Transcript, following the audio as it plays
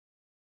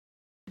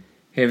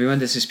Hey everyone,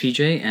 this is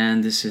PJ,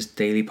 and this is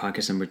Daily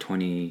Podcast number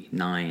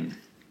 29.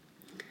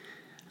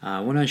 I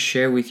want to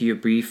share with you a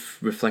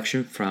brief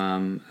reflection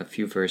from a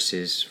few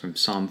verses from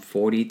Psalm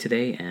 40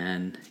 today,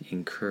 and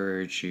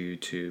encourage you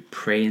to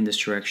pray in this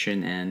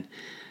direction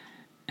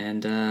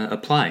and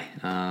apply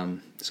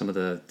some of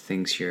the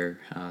things here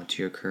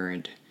to your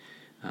current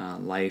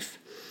life.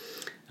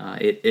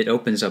 It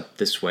opens up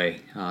this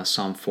way,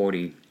 Psalm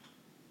 40.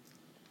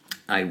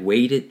 I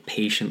waited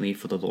patiently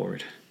for the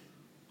Lord.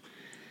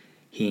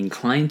 He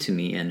inclined to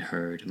me and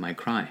heard my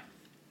cry.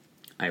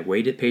 I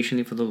waited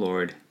patiently for the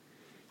Lord.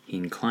 He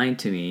inclined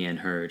to me and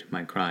heard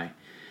my cry.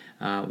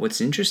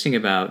 What's interesting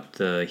about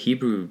the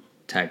Hebrew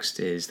text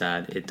is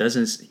that it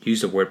doesn't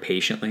use the word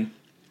patiently.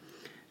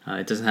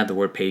 It doesn't have the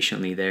word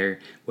patiently there.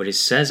 What it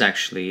says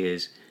actually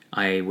is,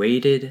 I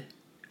waited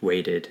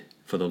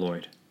for the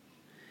Lord.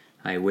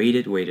 I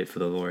waited for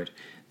the Lord.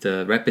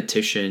 The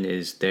repetition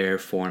is their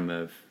form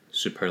of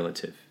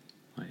superlative.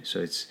 Right?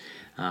 So it's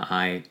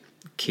I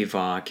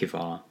kiva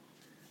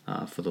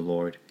for the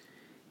Lord.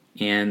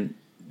 And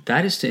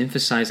that is to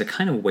emphasize a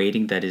kind of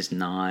waiting that is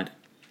not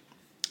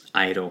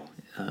idle,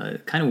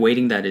 kind of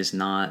waiting that is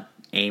not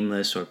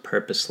aimless or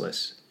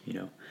purposeless,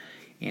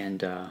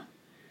 And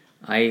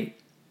I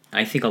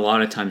think a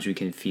lot of times we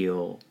can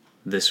feel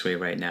this way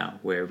right now,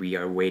 where we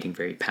are waiting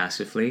very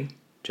passively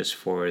just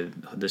for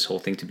this whole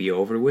thing to be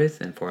over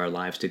with and for our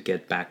lives to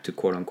get back to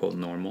quote unquote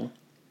normal.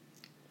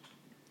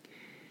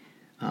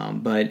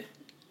 But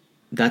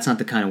that's not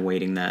the kind of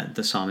waiting that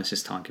the psalmist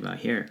is talking about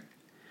here.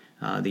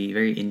 The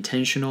very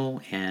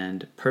intentional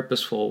and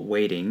purposeful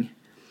waiting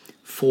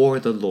for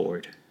the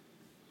Lord.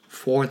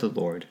 For the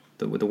Lord.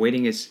 The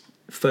waiting is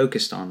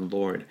focused on the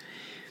Lord.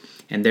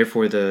 And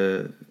therefore,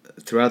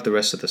 throughout the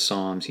rest of the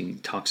Psalms, he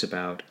talks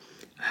about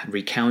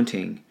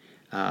recounting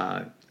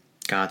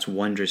God's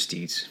wondrous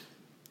deeds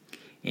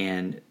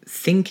and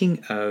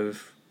thinking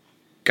of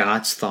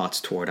God's thoughts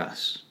toward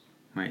us.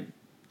 Right?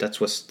 That's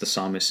what the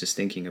psalmist is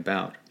thinking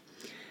about.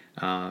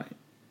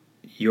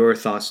 Your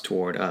thoughts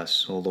toward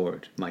us, O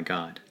Lord, my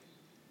God.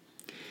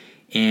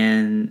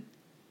 And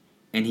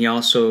he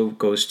also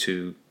goes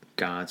to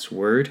God's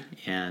word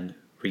and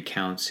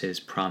recounts his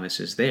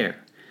promises there.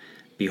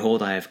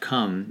 Behold, I have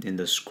come in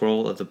the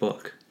scroll of the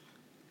book.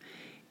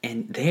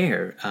 And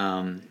there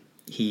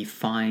he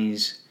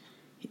finds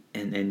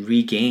and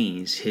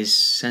regains his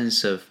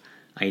sense of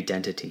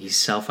identity, his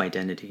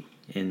self-identity.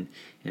 In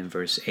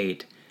verse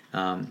 8,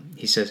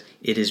 he says,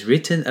 it is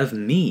written of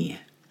me,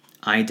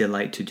 I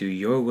delight to do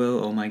your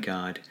will, O my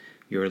God.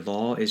 Your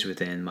law is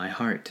within my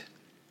heart.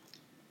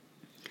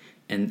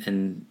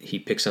 And he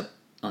picks up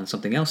on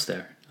something else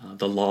there,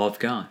 the law of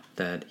God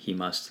that he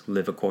must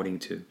live according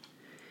to.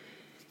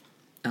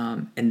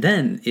 And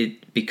then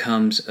it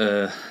becomes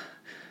an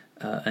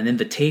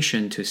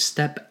invitation to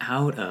step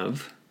out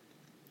of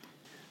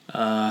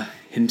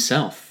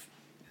himself,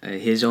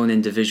 his own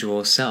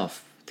individual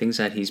self, things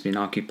that he's been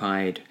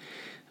occupied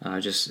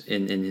just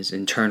in his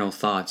internal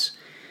thoughts,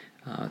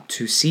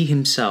 to see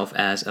himself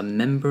as a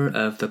member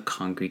of the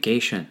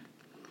congregation.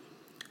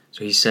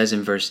 So he says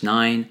in verse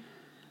 9,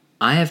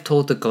 I have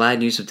told the glad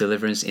news of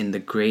deliverance in the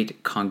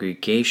great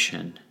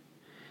congregation.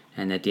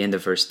 And at the end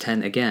of verse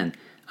 10 again,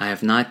 I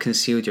have not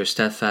concealed your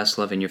steadfast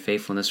love and your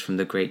faithfulness from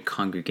the great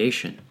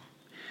congregation.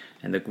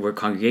 And the word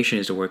congregation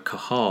is the word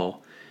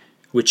kahal,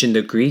 which in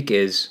the Greek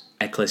is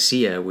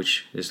ekklesia,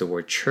 which is the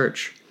word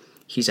church.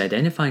 He's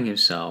identifying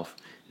himself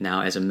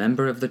now as a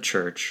member of the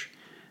church,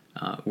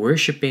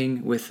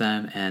 worshiping with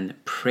them and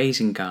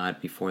praising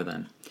God before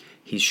them.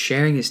 He's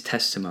sharing his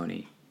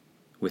testimony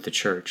with the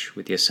church,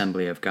 with the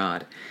assembly of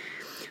God.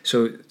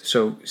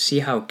 So see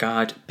how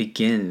God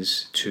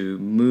begins to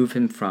move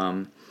him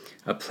from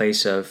a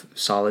place of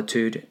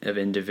solitude, of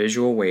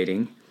individual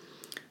waiting,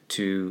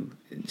 to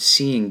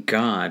seeing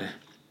God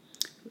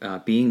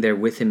being there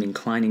with him,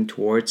 inclining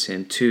towards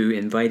him, to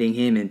inviting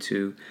him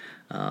into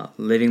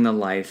living the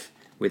life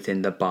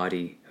within the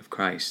body of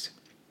Christ.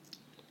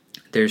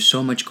 There's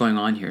so much going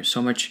on here,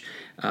 so much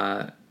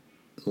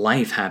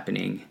life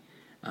happening,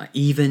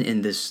 even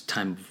in this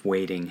time of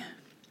waiting.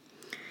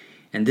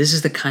 And this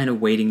is the kind of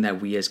waiting that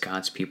we as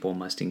God's people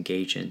must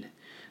engage in.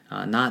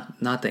 Not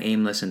the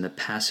aimless and the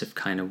passive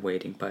kind of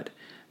waiting, but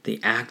the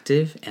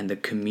active and the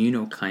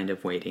communal kind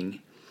of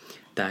waiting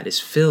that is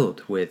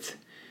filled with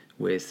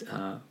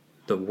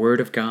the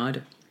Word of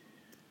God,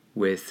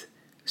 with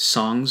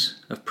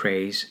songs of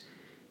praise,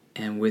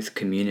 and with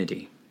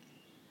community.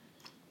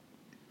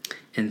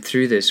 And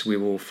through this, we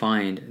will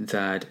find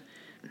that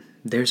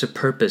there's a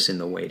purpose in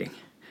the waiting.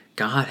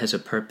 God has a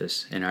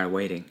purpose in our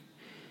waiting.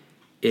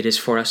 It is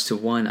for us to,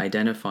 one,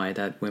 identify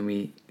that when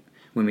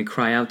we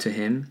cry out to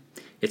him,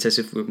 it's as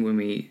if when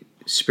we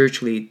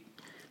spiritually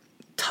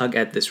tug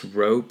at this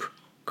rope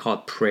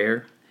called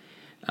prayer,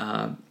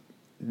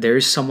 there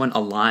is someone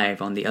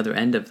alive on the other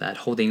end of that,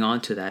 holding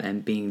on to that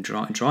and being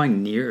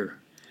drawing near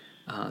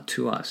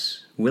to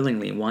us,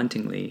 willingly,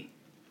 wantingly.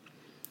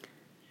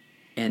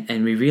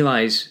 And we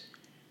realize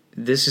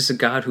this is a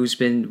God who's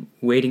been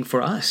waiting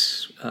for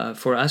us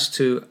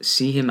to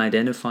see him,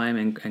 identify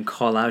him, and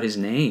call out his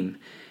name,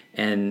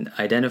 and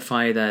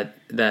identify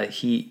that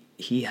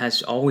he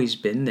has always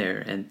been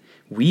there, and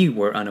we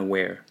were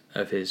unaware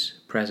of his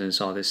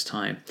presence all this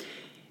time.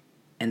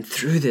 And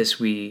through this,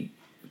 we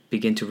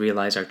begin to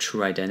realize our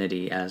true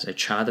identity as a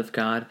child of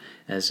God,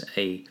 as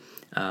a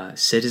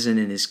citizen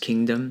in his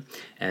kingdom,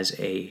 as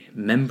a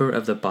member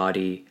of the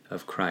body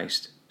of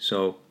Christ.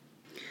 So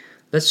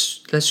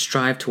let's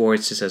strive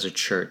towards this as a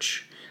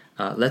church.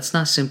 Let's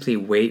not simply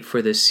wait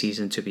for this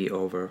season to be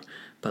over,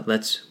 but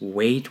let's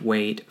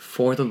wait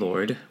for the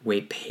Lord,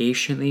 wait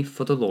patiently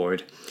for the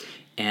Lord,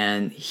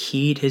 and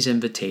heed his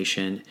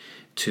invitation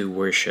to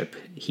worship.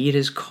 Heed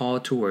his call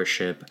to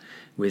worship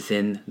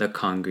within the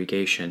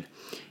congregation.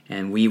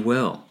 And we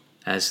will,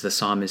 as the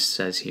psalmist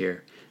says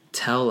here,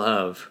 tell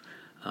of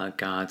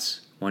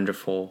God's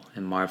wonderful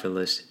and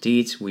marvelous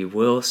deeds. We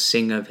will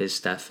sing of his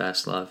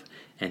steadfast love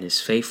and his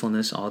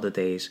faithfulness all the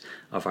days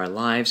of our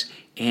lives,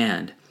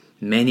 and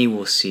many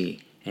will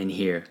see and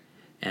hear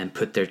and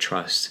put their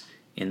trust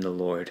in the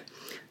Lord.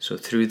 So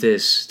through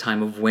this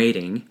time of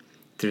waiting,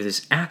 through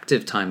this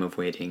active time of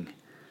waiting,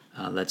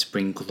 let's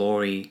bring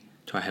glory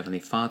to our Heavenly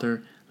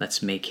Father.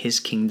 Let's make his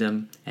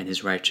kingdom and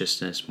his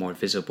righteousness more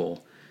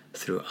visible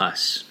through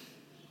us.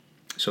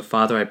 So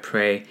Father, I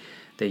pray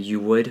that you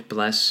would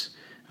bless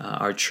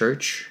our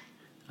church,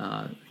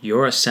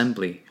 your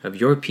assembly of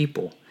your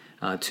people,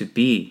 to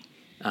be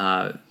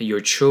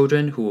your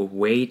children who will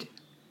wait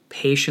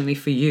patiently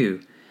for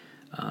you,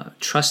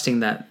 trusting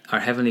that our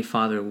Heavenly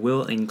Father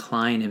will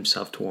incline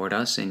himself toward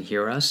us and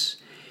hear us.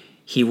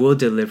 He will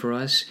deliver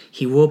us.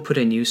 He will put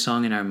a new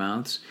song in our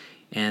mouths,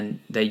 and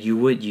that you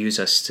would use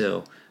us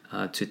still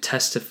to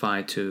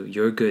testify to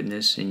your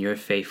goodness and your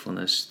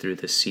faithfulness through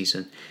this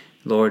season.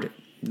 Lord,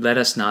 let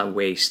us not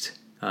waste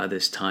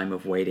this time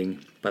of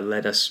waiting, but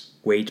let us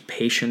wait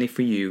patiently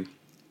for you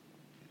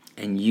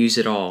and use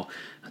it all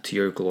to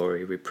your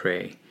glory, we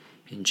pray.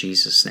 In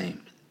Jesus'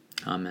 name,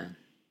 amen.